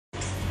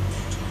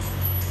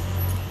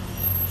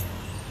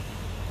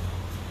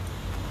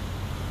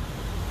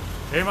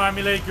Hey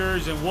Miami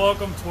Lakers, and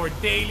welcome to our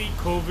daily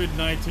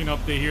COVID-19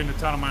 update here in the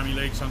town of Miami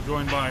Lakes. I'm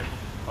joined by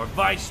our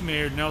Vice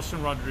Mayor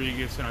Nelson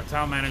Rodriguez and our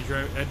Town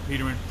Manager Ed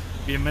Pidermann.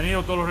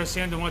 Bienvenidos todos los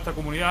residentes de nuestra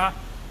comunidad.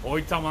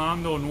 Hoy estamos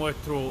dando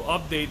nuestro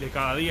update de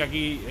cada día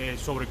aquí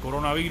sobre el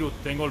coronavirus.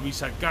 Tengo el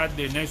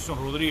vicealcalde Nelson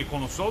Rodríguez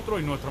con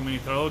nosotros y nuestro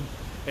administrador,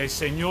 el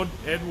señor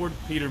Edward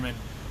Pidermann,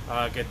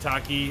 que está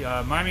aquí.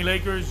 Miami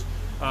Lakers,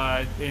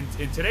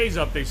 in today's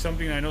update,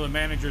 something that I know the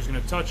manager is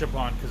going to touch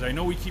upon, because I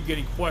know we keep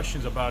getting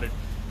questions about it.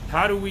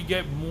 How do we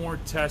get more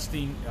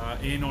testing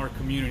in our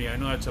community? I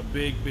know that's a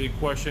big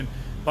question.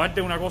 Parte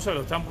de una cosa que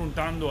lo están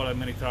preguntando al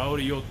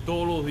administrador y yo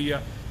todos los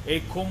días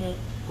es cómo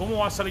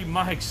va a salir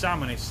más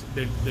exámenes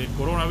del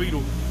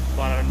coronavirus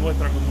para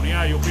nuestra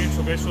comunidad. Yo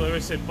pienso que eso debe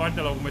ser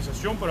parte de la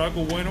conversación, pero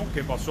algo bueno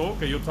que pasó,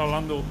 que yo estaba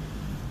hablando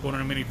con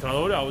el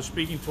administrador, I was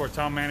speaking to our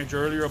town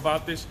manager earlier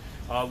about this,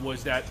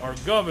 was that our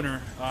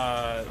governor,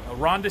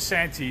 Ron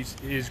DeSantis,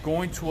 is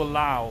going to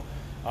allow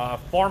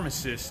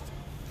pharmacists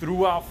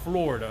throughout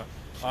Florida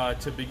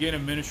to begin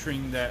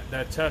administering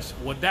that test.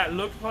 What that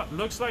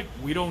looks like,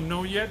 we don't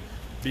know yet,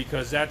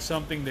 because that's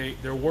something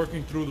they're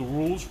working through the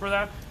rules for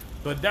that.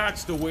 But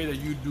that's the way that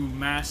you do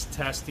mass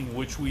testing,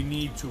 which we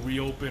need to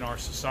reopen our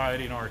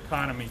society and our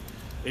economy,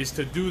 is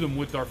to do them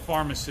with our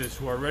pharmacists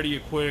who are already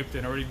equipped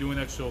and already doing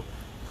that. So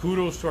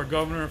kudos to our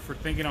governor for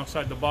thinking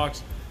outside the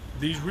box.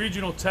 These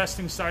regional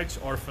testing sites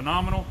are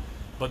phenomenal,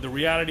 but the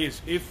reality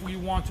is if we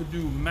want to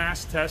do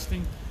mass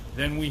testing,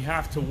 then we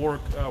have to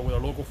work with our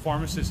local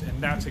pharmacists, and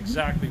that's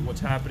exactly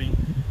what's happening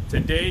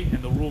today,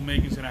 and the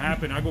rulemaking is going to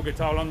happen. Algo que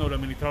estaba hablando el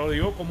administrador de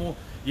yo, como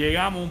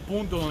llegamos a un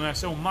punto donde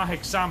hacemos más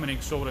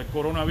exámenes sobre el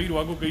coronavirus,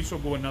 algo que hizo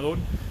el gobernador,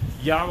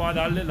 ya va a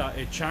darle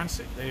el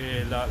chance,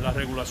 las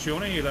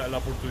regulaciones y la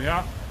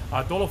oportunidad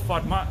a todos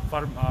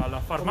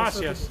las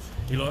farmacias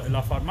y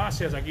las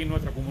farmacias aquí en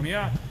nuestra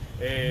comunidad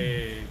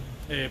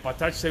para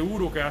estar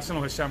seguro que hacen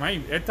los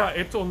exámenes ahí.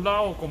 Estos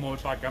lados como el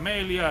Parque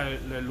Amelia,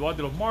 el lugar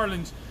de los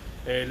Marlins,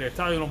 el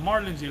estadio de los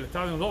Marlins y el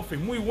estadio de los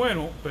Dolphins, muy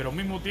bueno, pero al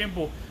mismo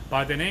tiempo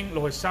para tener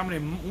los exámenes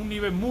un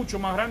nivel mucho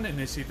más grande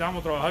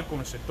necesitamos trabajar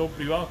con el sector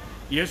privado,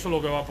 y eso es lo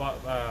que va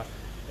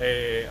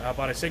a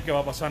parecer que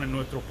va a pasar en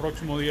nuestros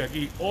próximos días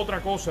aquí.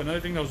 Otra cosa,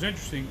 another thing that was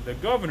interesting, the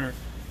governor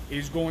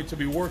is going to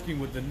be working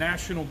with the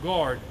National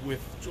Guard, with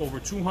over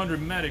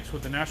 200 medics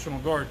with the National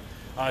Guard,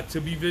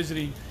 to be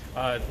visiting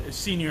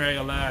senior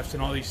ALFs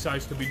and all these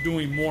sites, to be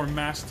doing more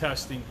mass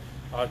testing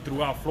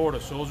throughout Florida.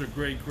 So those are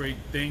great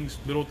things,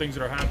 little things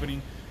that are happening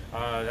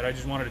that I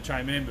just wanted to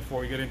chime in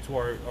before we get into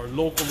our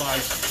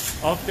localized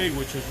update,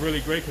 which is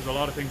really great because a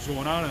lot of things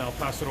going on, and I'll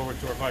pass it over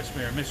to our Vice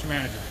Mayor. Mr.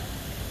 Manager.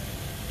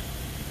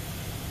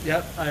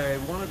 Yep, I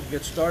wanted to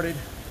get started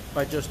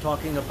by just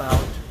talking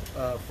about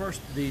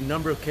first the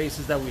number of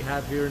cases that we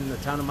have here in the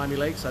town of Miami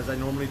Lakes, as I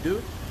normally do,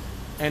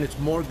 and it's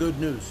more good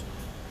news.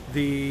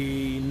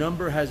 The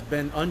number has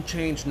been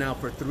unchanged now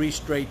for 3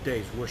 straight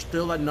days. We're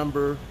still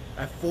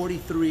at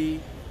 43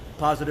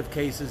 positive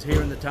cases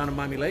here in the town of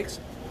Miami Lakes,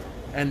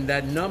 and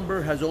that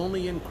number has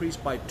only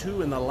increased by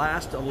 2 in the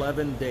last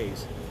 11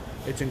 days.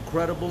 It's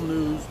incredible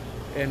news,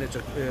 and it's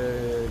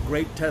a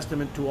great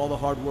testament to all the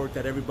hard work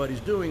that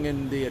everybody's doing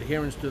and the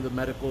adherence to the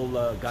medical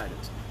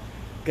guidance.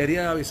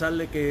 Quería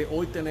avisarle que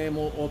hoy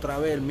tenemos otra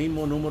vez el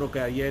mismo número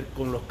que ayer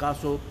con los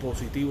casos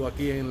positivos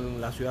aquí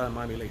en la ciudad de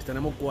Miami Lakes.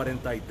 Tenemos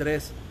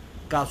 43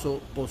 casos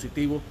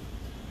positivos,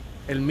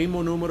 el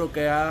mismo número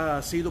que ha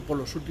sido por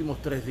los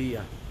últimos 3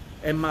 días.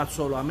 Es más,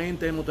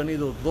 solamente hemos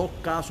tenido 2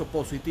 casos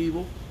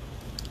positivos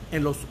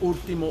en los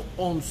últimos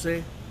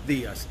 11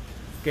 días.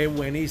 Qué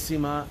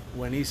buenísima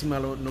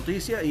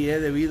noticia, y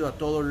es debido a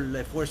todo el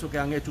esfuerzo que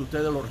han hecho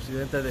ustedes, los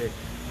residentes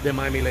de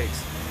Miami Lakes.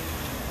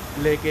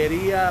 Le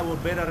quería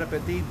volver a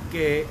repetir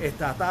que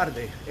esta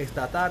tarde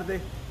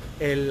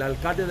el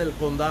alcalde del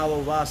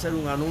condado va a hacer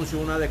un anuncio,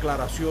 una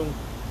declaración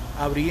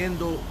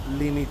abriendo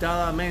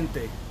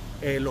limitadamente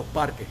los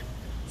parques.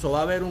 So va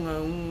a haber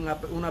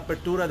una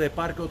apertura de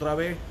parque otra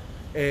vez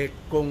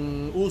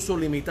con uso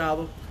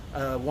limitado.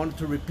 Wanted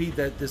to repeat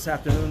that this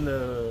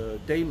afternoon,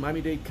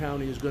 Miami-Dade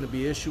County is going to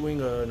be issuing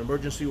an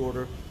emergency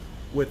order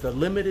with a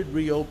limited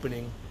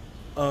reopening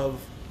of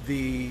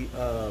the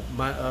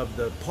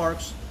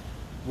parks.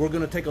 We're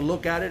going to take a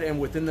look at it, and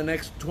within the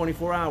next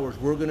 24 hours,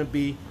 we're going to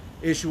be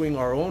issuing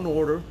our own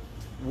order,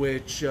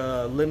 which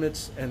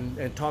limits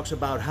and talks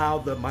about how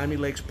the Miami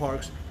Lakes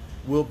parks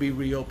will be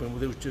reopened,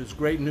 which is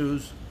great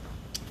news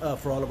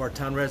for all of our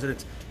town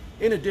residents.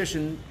 In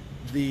addition,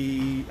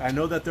 I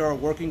know that there are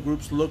working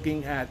groups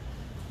looking at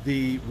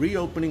the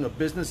reopening of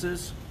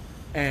businesses,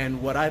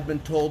 and what I've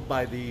been told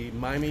by the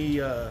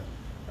Miami-Dade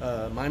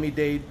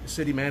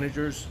City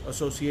Managers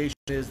Association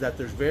is that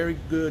there's very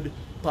good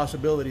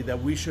possibility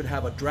that we should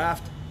have a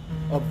draft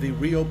of the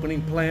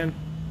reopening plan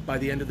by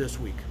the end of this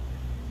week.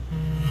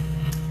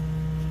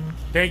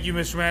 Thank you,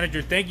 Mr.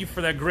 Manager. Thank you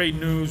for that great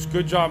news.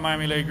 Good job,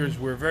 Miami Lakers.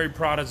 We're very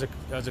proud as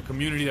a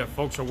community that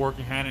folks are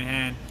working hand in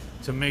hand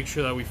to make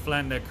sure that we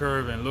flatten that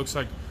curve, and it looks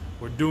like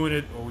we're doing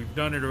it, or we've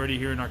done it already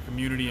here in our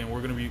community, and we're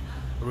going to be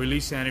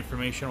releasing that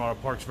information about our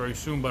parks very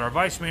soon. But our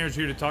Vice Mayor is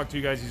here to talk to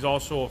you guys. He's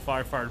also a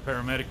firefighter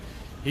paramedic.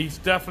 he's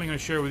definitely going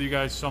to share with you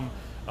guys some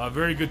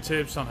very good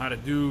tips on how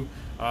to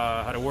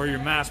wear your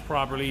mask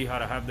properly, how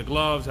to have the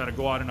gloves, how to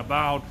go out and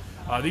about.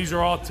 These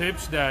are all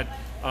tips that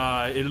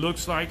it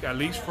looks like, at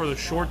least for the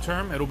short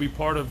term, it'll be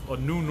part of a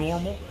new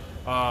normal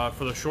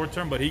for the short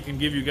term, but he can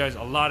give you guys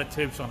a lot of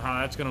tips on how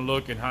that's going to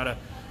look and how to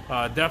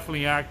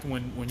definitely act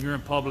when you're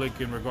in public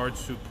in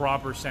regards to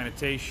proper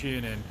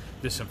sanitation and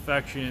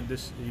disinfecting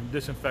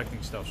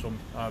stuff. So,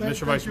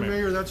 Mr. Vice Mayor.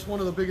 Mayor, that's one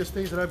of the biggest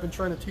things that I've been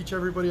trying to teach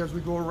everybody as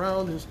we go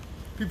around is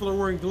people are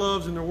wearing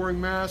gloves and they're wearing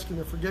masks and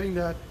they're forgetting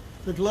that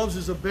the gloves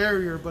is a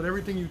barrier, but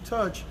everything you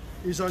touch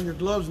is on your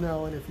gloves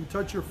now. And if you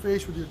touch your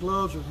face with your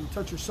gloves, or if you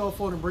touch your cell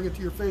phone and bring it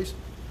to your face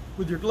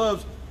with your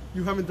gloves,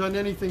 you haven't done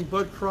anything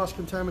but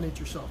cross-contaminate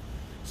yourself.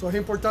 So es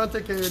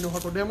importante que nos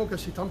acordemos que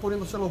si están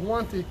poniéndose los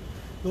guantes,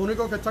 lo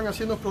único que están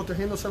haciendo es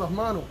protegiéndose las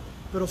manos.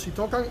 Pero si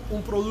tocan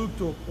un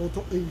producto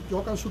y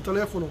tocan su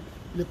teléfono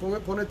y le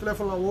pone el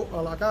teléfono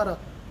a la cara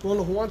con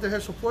los guantes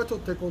esos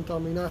puestos, te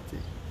contaminaste.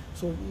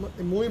 So,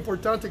 es muy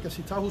importante que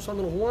si estás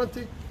usando los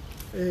guantes,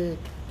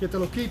 que te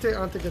los quites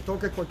antes que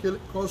toques cualquier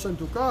cosa en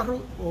tu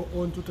carro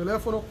o en tu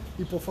teléfono,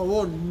 y por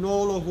favor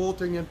no los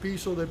boten en el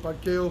piso del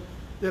parqueo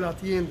de la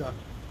tienda.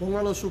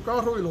 Pónganlo en su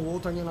carro y los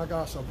botan en la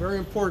casa. Very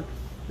important.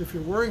 If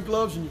you're wearing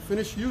gloves and you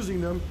finish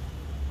using them,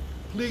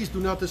 please do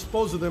not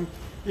dispose of them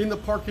in the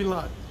parking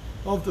lot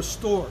of the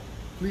store.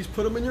 Please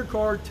put them in your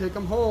car, take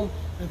them home,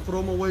 and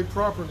throw them away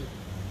properly.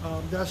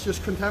 That's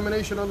just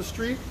contamination on the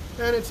street,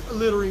 and it's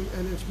littering,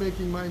 and it's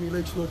making Miami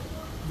Lakes look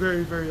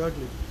very, very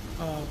ugly.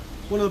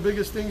 One of the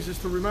biggest things is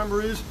to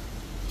remember is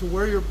to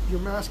wear your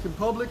mask in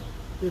public.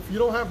 If you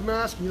don't have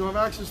masks, you don't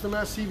have access to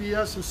masks,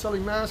 CVS is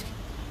selling masks.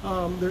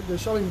 They're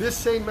selling this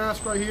same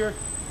mask right here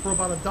for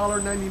about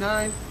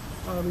 $1.99.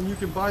 And you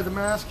can buy the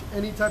mask,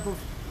 any type of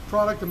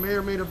product. The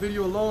mayor made a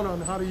video alone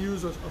on how to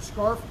use a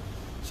scarf.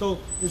 So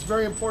it's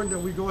very important that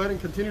we go ahead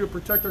and continue to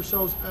protect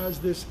ourselves as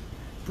this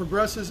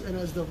progresses and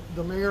as the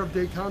mayor of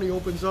Dade County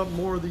opens up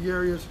more of the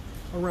areas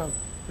around.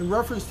 In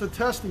reference to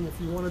testing, if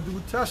you want to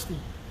do testing,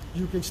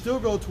 you can still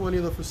go to any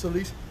of the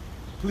facilities.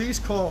 Please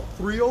call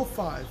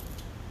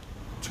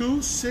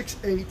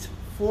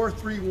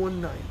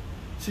 305-268-4319.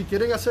 Si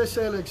quieren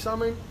hacerse el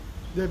examen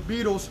de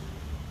virus,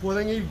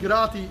 pueden ir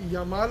gratis y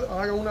llamar,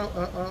 hagan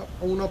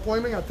un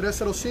appointment a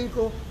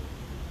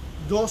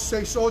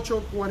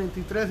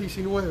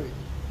 305-268-4319.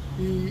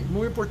 Y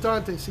muy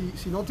importante,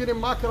 si no tienen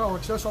máscara o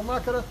acceso a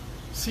máscara,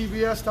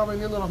 CVS está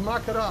vendiendo las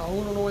máscaras a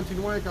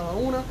 $1.99 cada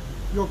una.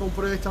 Yo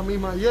compré esta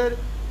misma ayer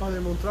para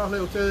demostrarles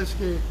a ustedes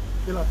que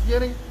las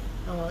tienen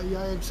y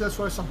hay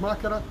acceso a esas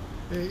máscaras.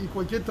 Y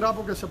cualquier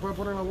trapo que se puede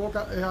poner en la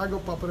boca es algo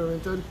para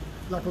prevenir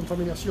la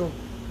contaminación.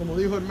 Como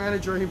dijo el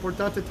manager, es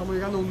importante, estamos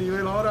llegando a un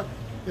nivel ahora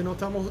que los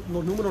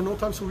números no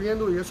están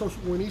subiendo, y eso es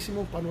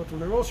buenísimo para nuestro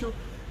negocio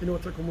y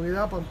nuestra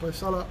comunidad, para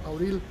empezar a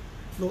abrir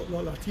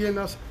las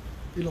tiendas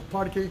y los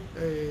parques,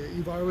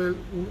 y va a haber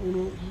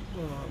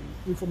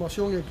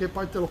información en qué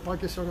parte de los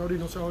parques se van a abrir.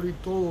 No se va a abrir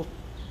todo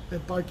el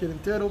parque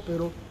entero,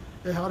 pero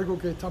es algo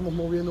que estamos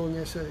moviendo en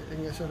ese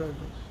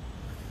reto.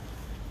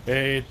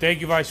 Thank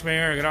you, Vice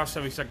Mayor.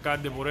 Gracias,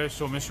 Vicealcalde, por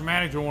eso. Mr.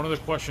 Manager, one of the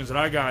questions that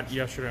I got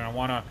yesterday, and I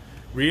want to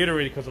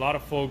reiterate because a lot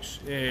of folks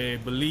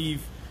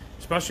believe,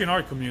 especially in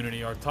our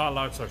community, our tot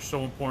lots are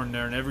so important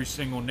there in every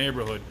single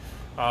neighborhood.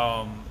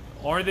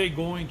 Are they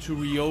going to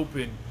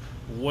reopen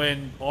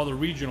when all the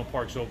regional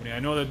parks opening? I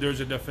know that there's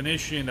a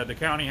definition that the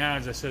county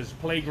has that says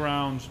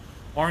playgrounds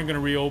aren't going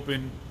to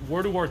reopen.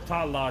 Where do our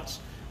tot lots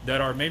that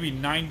are maybe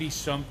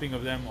 90-something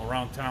of them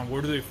around town,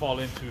 where do they fall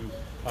into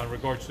in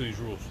regards to these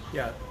rules?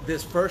 Yeah,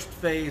 this first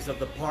phase of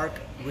the park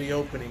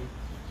reopening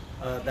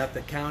that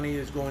the county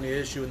is going to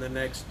issue in the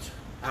next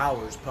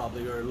hours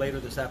probably, or later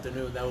this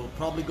afternoon, that will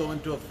probably go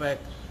into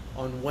effect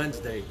on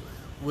Wednesday,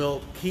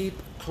 will keep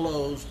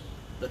closed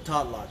the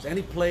tot lots.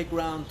 Any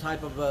playground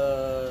type of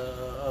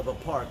a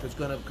park is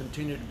going to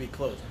continue to be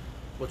closed.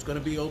 What's going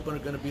to be open are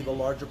going to be the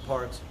larger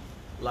parks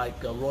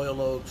like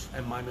Royal Oaks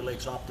and Miami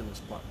Lakes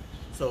Optimist Park.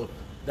 So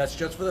that's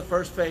just for the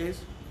first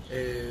phase.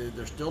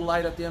 There's still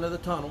light at the end of the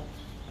tunnel.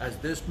 As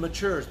this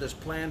matures, this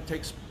plan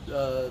takes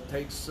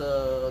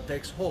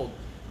hold.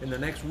 In the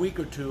next week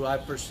or two, I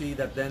foresee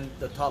that then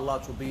the tot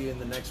lots will be in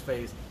the next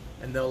phase,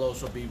 and they'll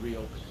also be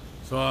reopened.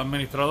 So,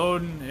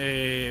 administrador,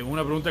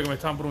 una pregunta que me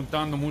están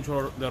preguntando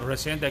muchos de los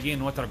residentes aquí en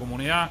nuestra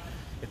comunidad.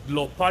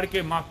 Los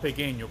parques más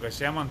pequeños, que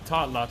se llaman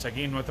tot lots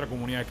aquí en nuestra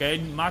comunidad, que hay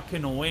más que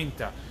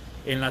 90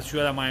 en la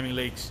ciudad de Miami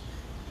Lakes.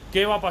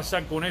 ¿Qué va a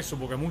pasar con eso?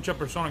 Porque muchas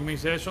personas me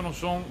dicen, eso no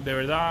son de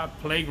verdad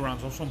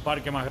playgrounds, no son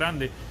parques más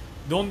grandes.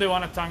 ¿Dónde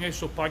van a estar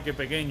esos parques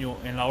pequeños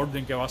en la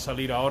orden que va a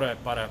salir ahora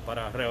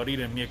para reabrir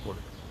el miércoles?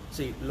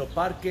 Sí, los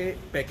parques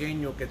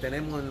pequeños que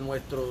tenemos en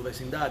nuestros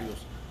vecindarios,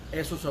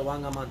 esos se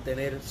van a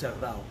mantener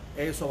cerrados.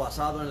 Eso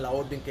basado en la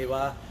orden que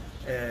va a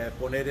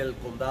poner el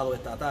condado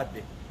esta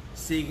tarde,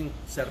 siguen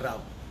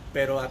cerrados.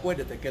 Pero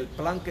acuérdate que el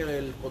plan que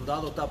el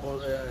condado está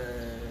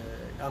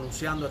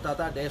anunciando esta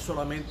tarde es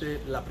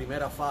solamente la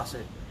primera fase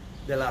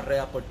de la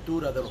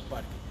reapertura de los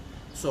parques.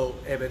 So,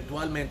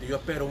 eventualmente, yo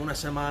espero una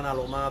semana, a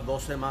lo más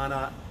 2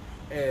 semanas,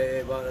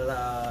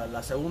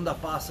 la segunda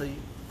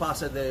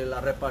fase de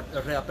la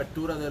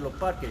reapertura de los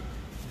parques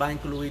va a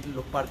incluir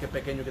los parques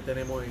pequeños que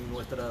tenemos en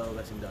nuestra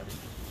vecindario.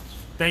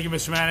 Thank you,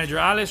 Mr. Manager.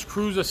 Alice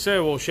Cruz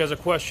Acebo, she has a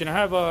question. I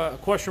have a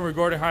question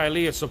regarding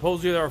Hialeah.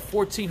 Supposedly there are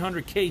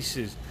 1,400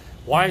 cases.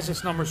 Why is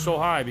this number so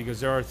high?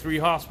 Because there are 3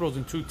 hospitals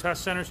and 2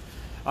 test centers.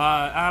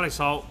 Alice,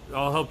 I'll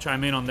help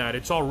chime in on that.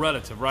 It's all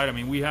relative, right? I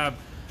mean, we have,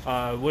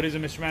 what is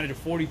it, Mr. Manager,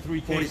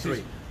 43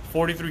 cases?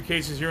 43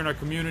 cases here in our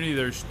community.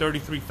 There's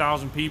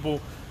 33,000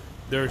 people.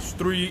 There's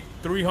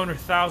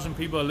 300,000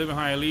 people that live in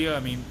Hialeah. I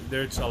mean,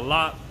 it's a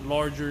lot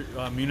larger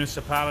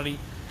municipality.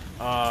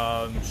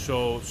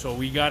 So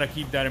we got to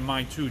keep that in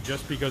mind too,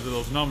 just because of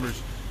those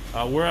numbers.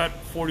 We're at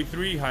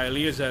 43,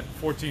 Hialeah's at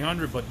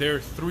 1,400, but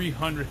there's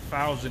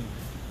 300,000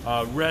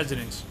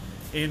 residents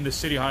in the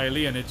city of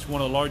Hialeah, and it's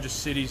one of the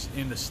largest cities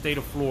in the state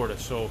of Florida.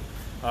 So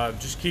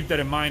just keep that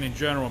in mind in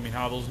general. I mean,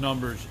 how those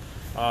numbers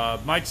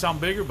might sound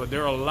bigger, but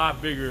they're a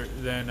lot bigger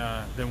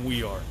than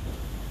we are.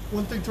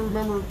 One thing to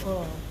remember,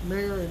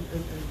 Mayor and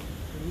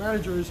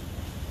Manager, is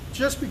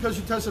just because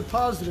you tested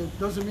positive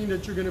doesn't mean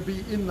that you're going to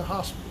be in the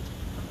hospital,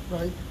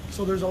 right?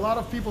 So there's a lot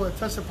of people that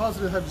tested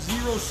positive have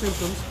 0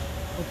 symptoms,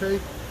 okay,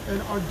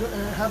 and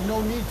have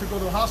no need to go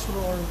to the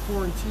hospital or in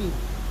quarantine.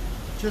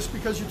 Just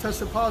because you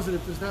tested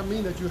positive does not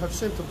mean that you have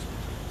symptoms.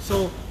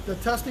 So the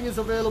testing is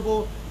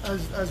available.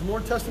 As more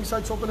testing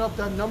sites open up,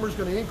 that number is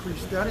going to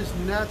increase. That is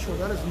natural.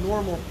 That is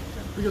normal,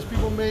 because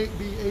people may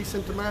be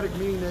asymptomatic,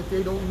 meaning that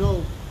they don't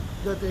know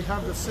that they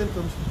have the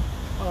symptoms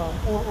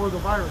or the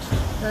virus,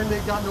 and they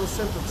got no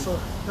symptoms. So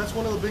that's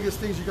one of the biggest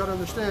things you got to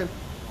understand,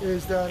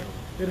 is that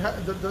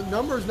the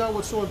number is not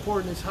what's so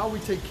important. It's how we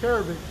take care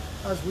of it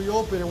as we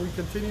open and we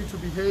continue to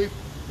behave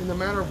in the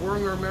manner of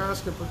wearing our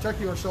mask and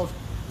protecting ourselves,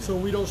 so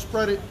we don't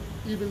spread it,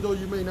 even though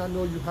you may not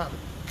know you have it.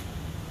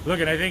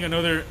 Look, and I think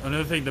another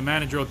thing the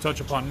manager will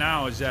touch upon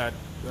now is that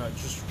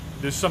this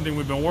is something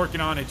we've been working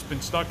on. It's been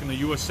stuck in the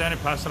U.S.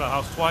 Senate, passed out of the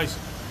House twice,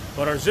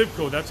 but our zip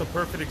code, that's a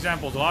perfect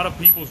example. A lot of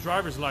people's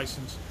driver's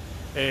license,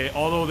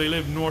 although they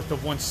live north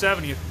of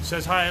 170, it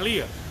says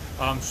Hialeah.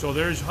 So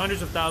there's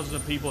hundreds of thousands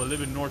of people that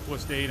live in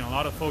Northwest Dade, and a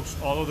lot of folks,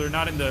 although they're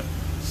not in the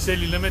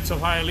city limits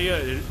of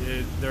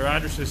Hialeah, their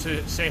addresses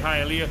say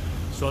Hialeah.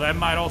 So that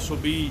might also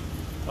be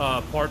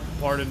part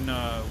in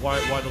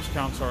why those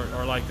counts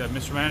are like that.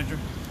 Mr. Manager?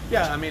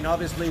 Yeah, I mean,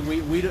 obviously,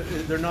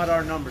 they're not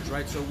our numbers,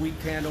 right? So we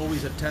can't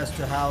always attest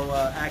to how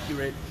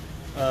accurate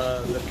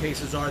the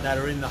cases are that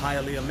are in the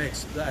Hialeah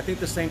mix. I think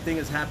the same thing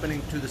is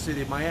happening to the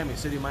city of Miami.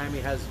 City of Miami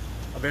has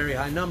a very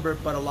high number,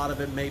 but a lot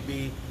of it may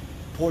be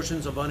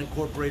portions of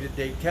unincorporated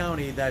Dade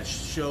County that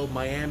show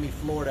Miami,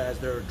 Florida as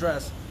their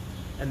address,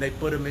 and they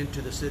put them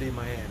into the city of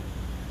Miami.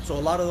 So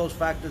a lot of those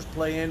factors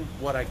play in.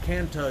 What I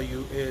can tell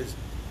you is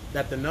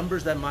that the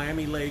numbers that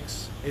Miami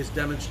Lakes is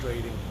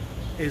demonstrating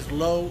is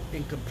low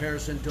in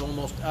comparison to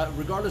almost,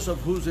 regardless of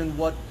who's in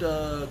what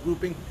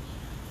grouping,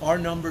 our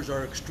numbers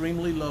are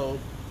extremely low,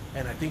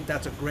 and I think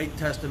that's a great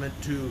testament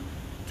to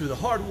the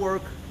hard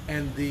work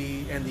and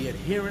the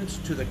adherence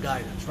to the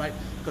guidance, right?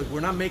 Because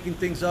we're not making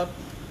things up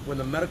when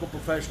the medical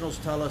professionals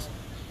tell us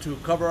to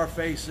cover our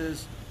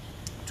faces,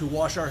 to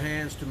wash our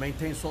hands, to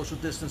maintain social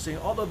distancing,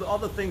 all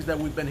the things that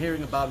we've been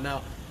hearing about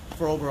now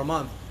for over a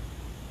month.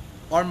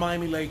 Our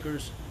Miami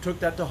Lakers took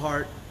that to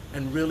heart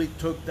and really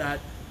took that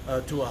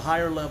to a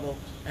higher level,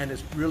 and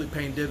it's really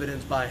paying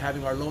dividends by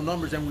having our low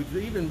numbers, and we've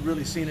even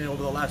really seen it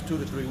over the last 2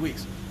 to 3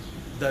 weeks.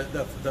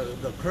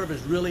 The curve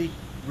is really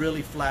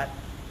flat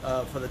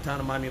for the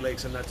town of Miami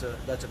Lakes, and that's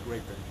a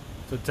great thing.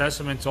 It's a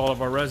testament to all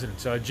of our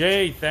residents.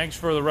 Jay, thanks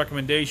for the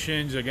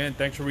recommendations. Again,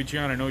 thanks for reaching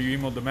out. I know you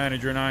emailed the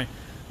manager and I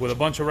with a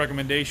bunch of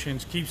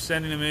recommendations. Keep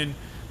sending them in.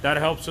 That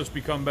helps us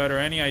become better.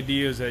 Any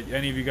ideas that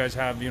any of you guys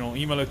have,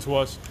 email it to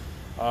us,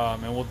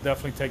 and we'll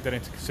definitely take that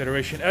into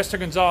consideration. Esther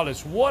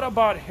Gonzalez, what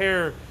about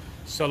hair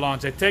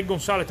salons? Ted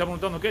González está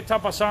preguntando, ¿qué está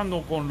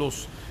pasando con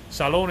los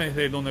salones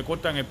de donde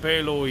cortan el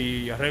pelo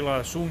y arreglan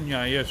las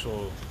uñas y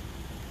eso?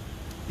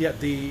 Yeah,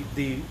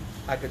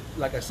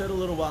 like I said a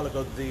little while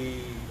ago, the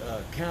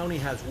county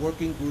has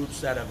working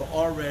groups that have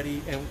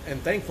already,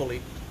 and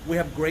thankfully, we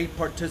have great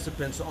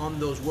participants on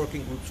those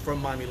working groups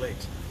from Miami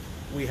Lakes.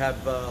 We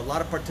have a lot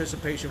of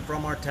participation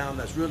from our town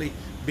that's really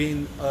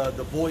being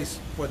the voice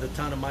for the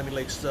town of Miami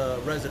Lakes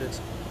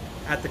residents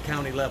at the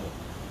county level.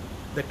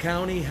 The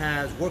county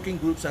has working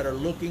groups that are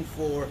looking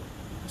for,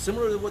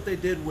 similar to what they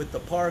did with the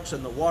parks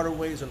and the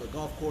waterways and the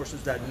golf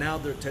courses, that now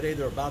today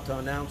they're about to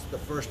announce the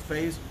first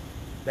phase.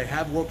 They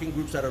have working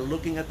groups that are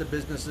looking at the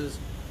businesses,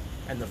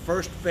 and the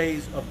first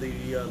phase of the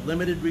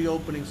limited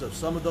reopenings of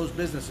some of those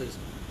businesses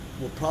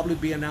will probably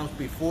be announced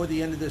before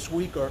the end of this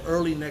week or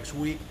early next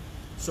week.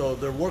 So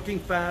they're working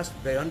fast.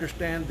 They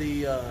understand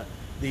the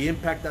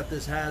impact that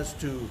this has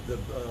to the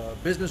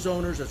business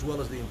owners as well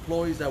as the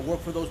employees that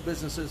work for those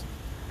businesses,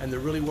 and they're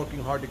really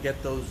working hard to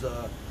get those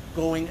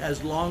going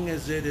as long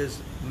as it is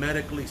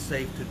medically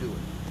safe to do it.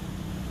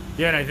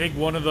 Yeah, and I think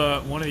one of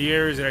the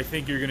areas that I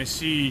think you're going to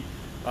see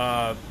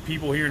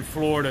people here in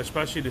Florida,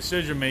 especially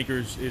decision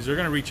makers, is they're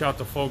going to reach out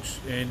to folks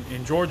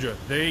in Georgia.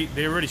 They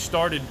already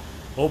started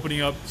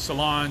opening up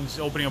salons,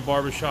 opening up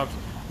barbershops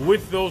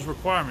with those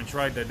requirements,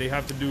 right? That they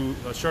have to do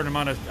a certain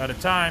amount at a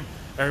time.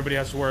 Everybody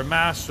has to wear a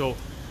mask. So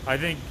I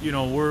think, you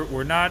know,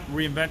 we're not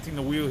reinventing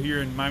the wheel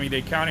here in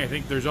Miami-Dade County. I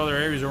think there's other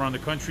areas around the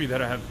country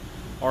that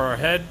are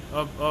ahead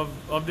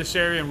of this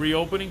area and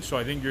reopening. So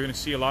I think you're going to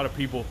see a lot of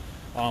people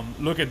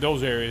look at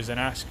those areas and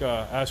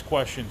ask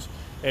questions.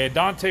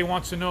 Dante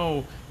wants to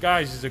know,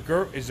 guys, is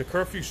the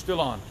curfew still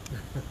on?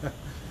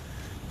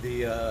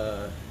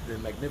 The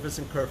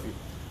magnificent curfew.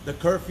 The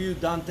curfew,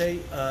 Dante,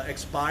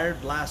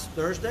 expired last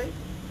Thursday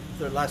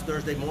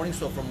morning.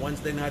 So from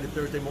Wednesday night to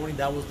Thursday morning,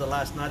 that was the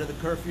last night of the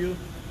curfew.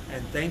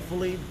 And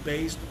thankfully,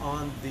 based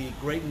on the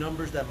great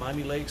numbers that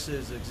Miami Lakes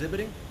is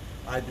exhibiting,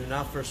 I do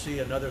not foresee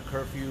another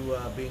curfew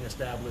being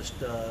established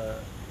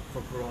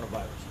for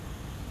coronavirus.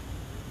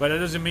 But that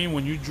doesn't mean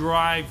when you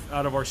drive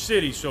out of our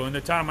city, so in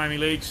the town of Miami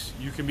Lakes,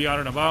 you can be out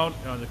and about.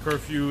 The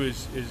curfew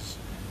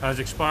has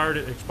expired.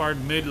 It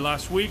expired mid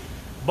last week.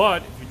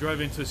 But if you drive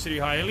into the city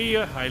of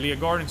Hialeah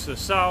Gardens to the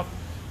south,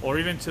 or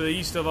even to the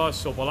east of us,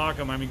 so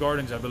Palaca, Miami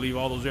Gardens, I believe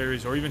all those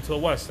areas, or even to the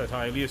west, that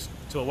Hialeah is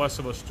to the west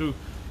of us too,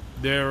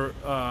 they're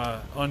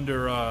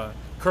under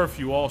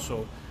curfew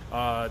also.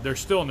 They're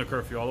still under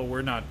curfew, although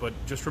we're not. But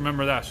just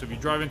remember that. So if you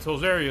drive into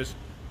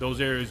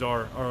those areas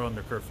are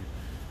under curfew.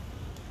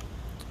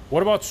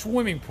 What about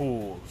swimming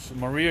pools?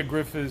 Maria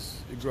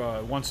Griffiths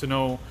wants to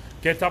know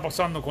qué está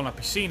pasando con las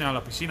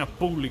piscinas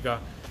públicas,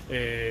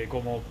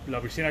 como la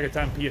piscina que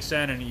está en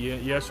PSN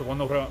y eso,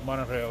 ¿cuándo van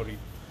a reabrir?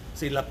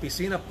 Sí, las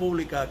piscinas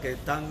públicas que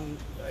están,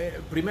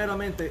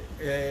 primeramente,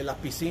 las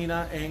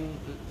piscinas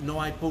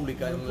no hay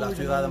públicas en la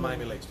ciudad de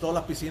Miami Lakes. Todas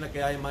las piscinas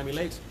que hay en Miami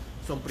Lakes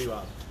son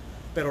privadas.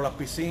 Pero las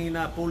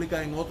piscinas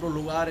públicas en otros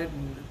lugares,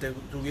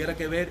 tuviera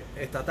que ver,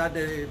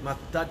 más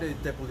tarde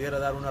te pudiera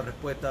dar una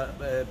respuesta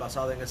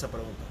basada en esa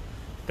pregunta.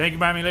 Thank you,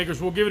 Miami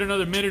Lakers. We'll give it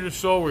another minute or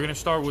so. We're going to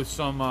start with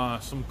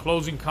some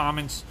closing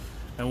comments,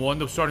 and we'll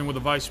end up starting with the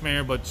Vice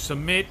Mayor. But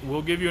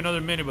we'll give you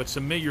another minute, but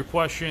submit your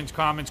questions,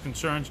 comments,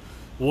 concerns.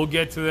 We'll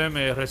get to them.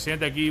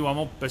 Reciente aquí,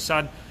 vamos a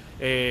empezar,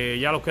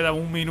 ya nos queda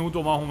un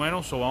minuto más o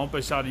menos, so vamos a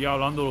empezar ya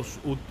hablando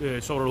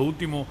sobre los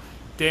últimos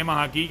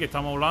temas aquí que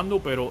estamos hablando,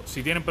 pero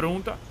si tienen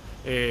preguntas,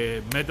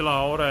 mételas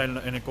ahora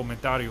en el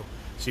comentario,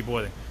 si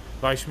pueden.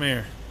 Vice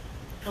Mayor.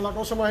 La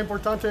cosa más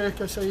importante es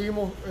que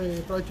seguimos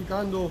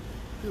practicando,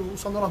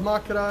 usando las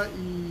máscaras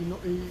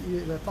y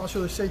el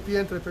espacio de 6 pies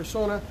entre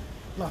personas.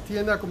 Las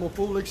tiendas como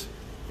Publix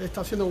está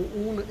haciendo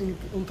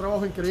un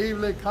trabajo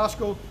increíble,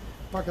 Costco,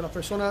 para que las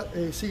personas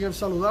sigan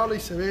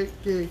saludables y se ve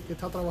que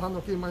está trabajando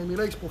aquí en Miami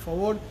Lakes. Por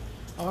favor,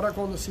 ahora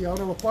si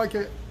abren los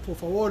parques, por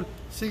favor,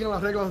 sigan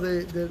las reglas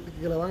que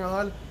le van a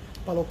dar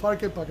para los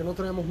parques para que no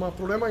tengamos más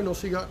problemas y no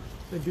siga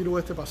el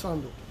virus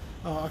pasando.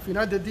 Al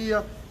final del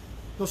día,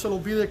 no se les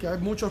olvide que hay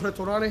muchos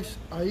restaurantes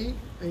ahí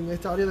en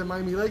esta área de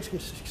Miami Lakes que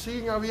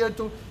siguen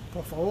abiertos.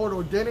 Por favor,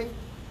 ordenen,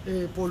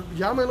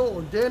 llámenlo,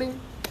 ordenen,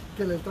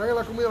 que le traigan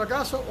la comida a la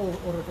casa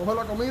o recoger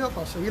la comida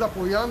para seguir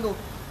apoyando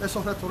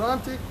esos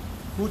restaurantes.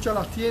 Muchas de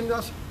las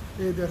tiendas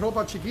de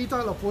ropa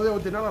chiquita las puede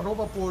ordenar la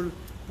ropa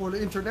por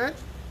internet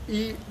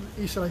y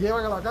se la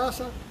llevan a la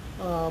casa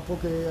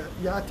porque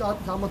ya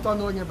estamos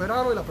estando en el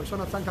verano y las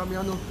personas están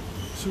cambiando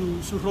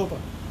su ropa.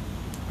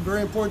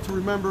 Very important to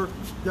remember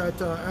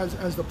that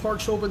as the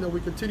parks open, that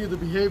we continue the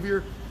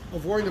behavior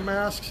of wearing the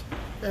masks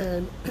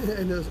and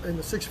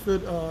the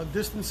 6-foot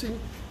distancing,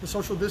 the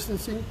social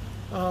distancing.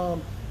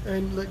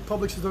 And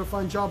Publix is doing a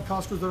fine job,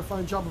 Costco is doing a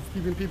fine job of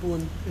keeping people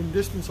in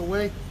distance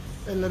away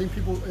and letting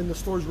people in the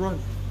stores run.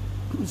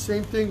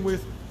 Same thing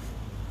with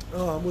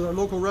our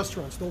local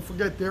restaurants. Don't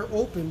forget, they're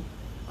open.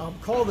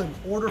 Call them,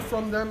 order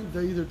from them.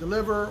 They either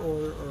deliver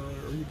or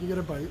you can get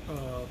it by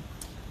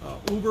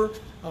Uber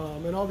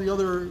and all the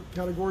other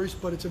categories.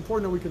 But it's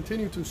important that we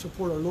continue to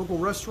support our local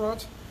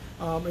restaurants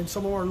and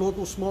some of our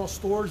local small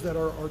stores that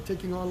are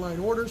taking online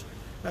orders.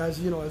 As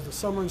you know, as the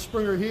summer and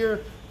spring are here,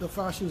 the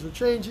fashions are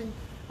changing.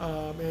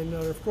 And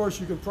of course,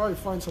 you can probably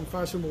find some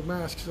fashionable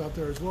masks out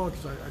there as well,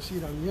 because I see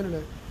it on the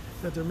internet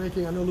that they're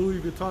making. I know Louis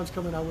Vuitton's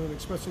coming out with an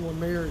expensive one,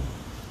 Mayor, and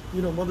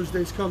you know, Mother's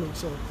Day's coming,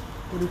 so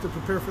we need to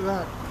prepare for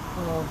that.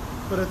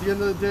 But at the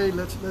end of the day,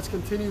 let's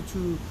continue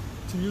to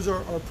use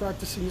our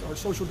practicing our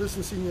social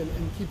distancing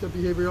and keep that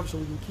behavior up, so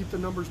we can keep the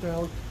numbers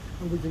down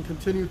and we can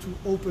continue to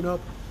open up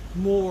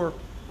more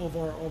of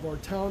our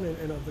town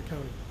and of the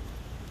county.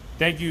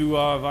 Thank you,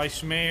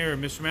 Vice Mayor,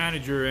 Mr.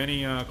 Manager.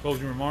 Any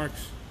closing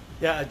remarks?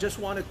 Yeah, I just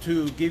wanted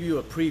to give you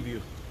a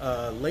preview.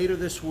 Later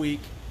this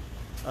week,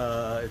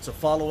 it's a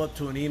follow-up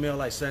to an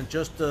email I sent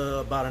just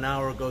about an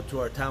hour ago to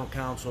our town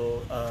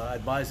council,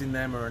 advising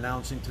them or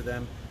announcing to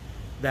them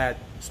that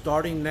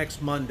starting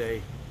next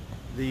Monday,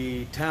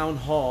 the town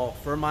hall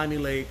for Miami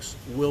Lakes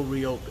will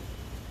reopen.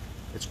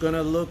 It's going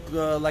to look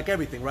like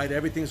everything, right?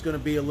 Everything's going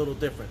to be a little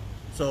different.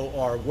 So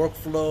our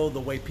workflow, the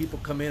way people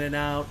come in and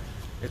out,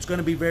 it's going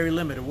to be very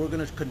limited. We're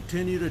going to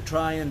continue to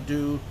try and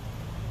do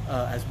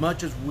as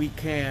much as we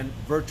can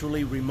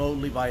virtually,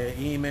 remotely, via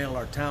email,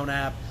 our town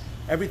app,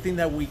 everything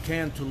that we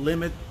can to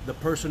limit the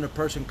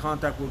person-to-person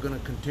contact we're going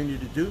to continue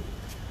to do.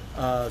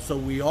 So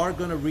we are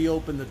going to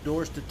reopen the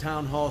doors to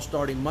Town Hall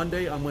starting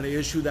Monday. I'm going to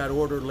issue that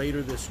order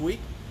later this week,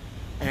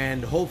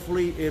 and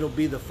hopefully it'll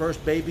be the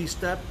first baby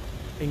step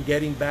in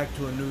getting back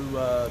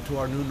to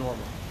our new normal.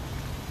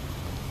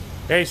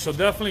 Hey, so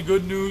definitely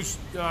good news,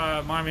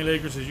 Miami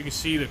Lakers. As you can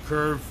see, the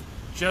curve,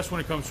 just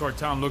when it comes to our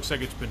town, looks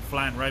like it's been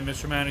flattened, right,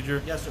 Mr.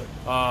 Manager? Yes, sir.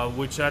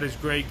 Which that is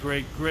great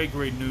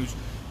news.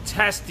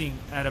 Testing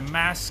at a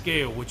mass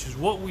scale, which is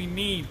what we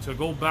need to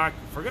go back.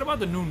 Forget about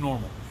the new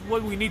normal.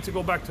 What we need to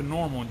go back to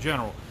normal in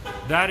general.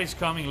 That is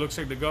coming. Looks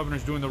like the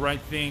governor's doing the right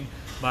thing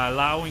by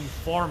allowing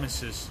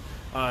pharmacists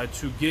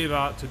to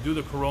do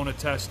the corona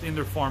test in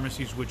their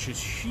pharmacies, which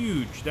is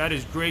huge. That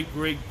is great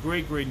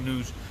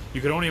news.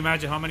 You can only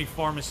imagine how many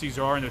pharmacies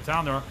there are in the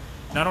town. There are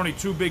not only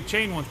 2 big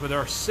chain ones, but there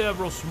are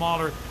several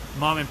smaller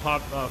mom and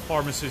pop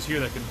pharmacies here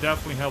that can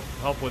definitely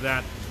help with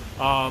that.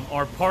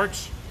 Our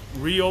parks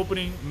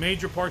reopening,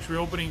 major parks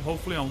reopening,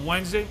 hopefully on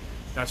Wednesday.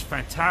 That's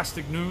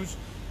fantastic news.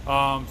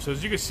 So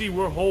as you can see,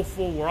 we're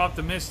hopeful, we're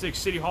optimistic.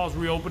 City Hall's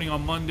reopening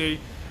on Monday.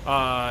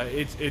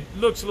 It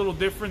looks a little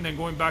different than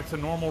going back to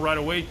normal right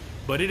away,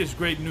 but it is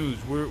great news.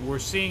 We're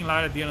seeing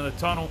light at the end of the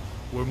tunnel.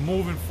 We're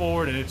moving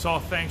forward, and it's all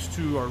thanks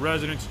to our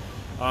residents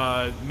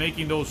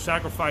making those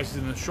sacrifices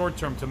in the short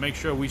term to make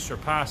sure we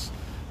surpass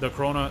the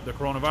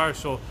coronavirus.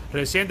 So,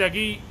 reciente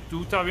aquí,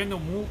 tú estás viendo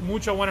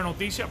mucha buena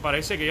noticia.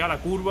 Parece que ya la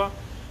curva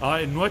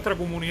en nuestra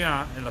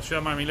comunidad, en la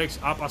ciudad de Miami Lakes,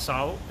 ha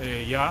pasado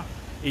ya.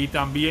 Y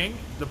también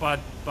para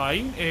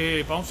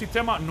un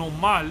sistema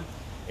normal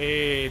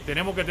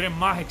tenemos que tener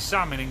más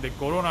exámenes del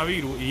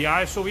coronavirus, y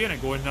ya eso viene.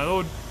 El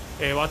gobernador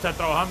va a estar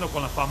trabajando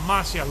con las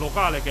farmacias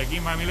locales, que aquí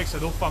en Miami Lakes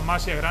hay 2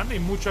 farmacias grandes y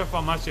muchas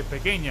farmacias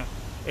pequeñas,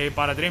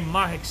 para tener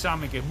más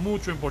exámenes, que es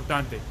mucho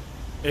importante.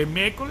 El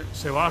miércoles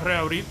se va a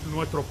reabrir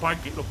nuestros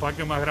parques, los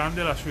parques más grandes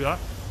de la ciudad,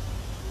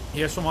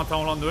 y eso más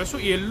estamos hablando de eso.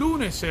 Y el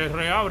lunes se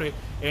reabre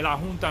el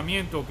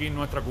ayuntamiento aquí en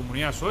nuestra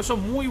comunidad. Eso es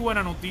muy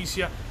buena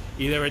noticia,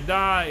 y de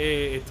verdad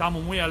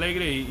estamos muy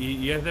alegres,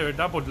 y es de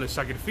verdad por el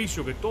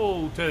sacrificio que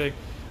todos ustedes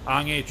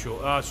han hecho.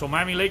 So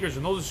Miami Lakers,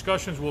 and those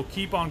discussions will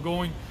keep on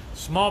going.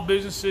 Small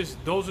businesses,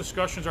 those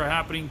discussions are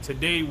happening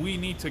today. We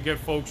need to get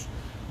folks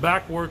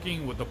back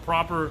working with the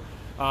proper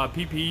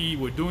PPE.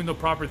 We're doing the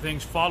proper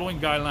things, following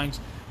guidelines,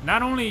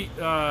 not only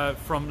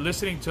from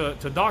listening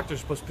to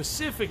doctors, but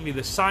specifically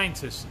the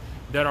scientists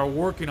that are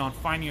working on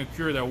finding a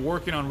cure, that are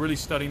working on really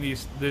studying the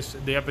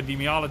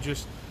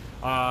epidemiologists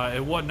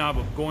and whatnot,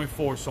 but going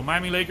forward. So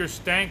Miami Lakers,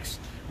 thanks.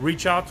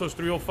 Reach out to us,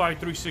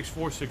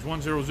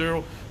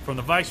 305-364-6100. From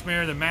the Vice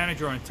Mayor, the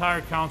Manager, our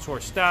entire council, our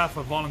staff,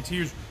 our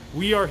volunteers,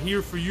 we are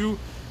here for you.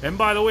 And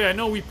by the way, I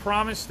know we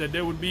promised that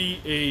there would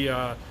be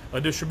a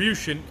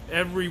distribution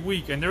every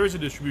week, and there is a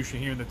distribution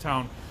here in the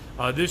town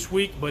this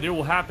week, but it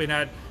will happen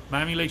at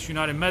Miami Lakes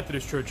United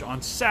Methodist Church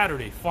on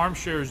Saturday. Farm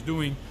Share is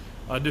doing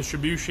a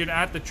distribution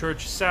at the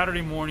church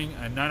Saturday morning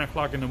at 9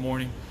 o'clock in the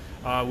morning,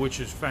 which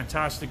is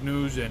fantastic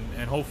news,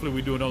 and hopefully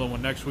we do another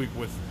one next week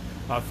with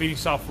Feeding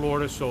South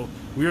Florida. So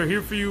we are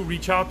here for you.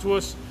 Reach out to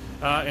us,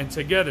 and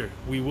together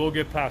we will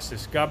get past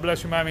this. God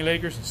bless you, Miami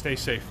Lakers, and stay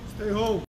safe. Stay home.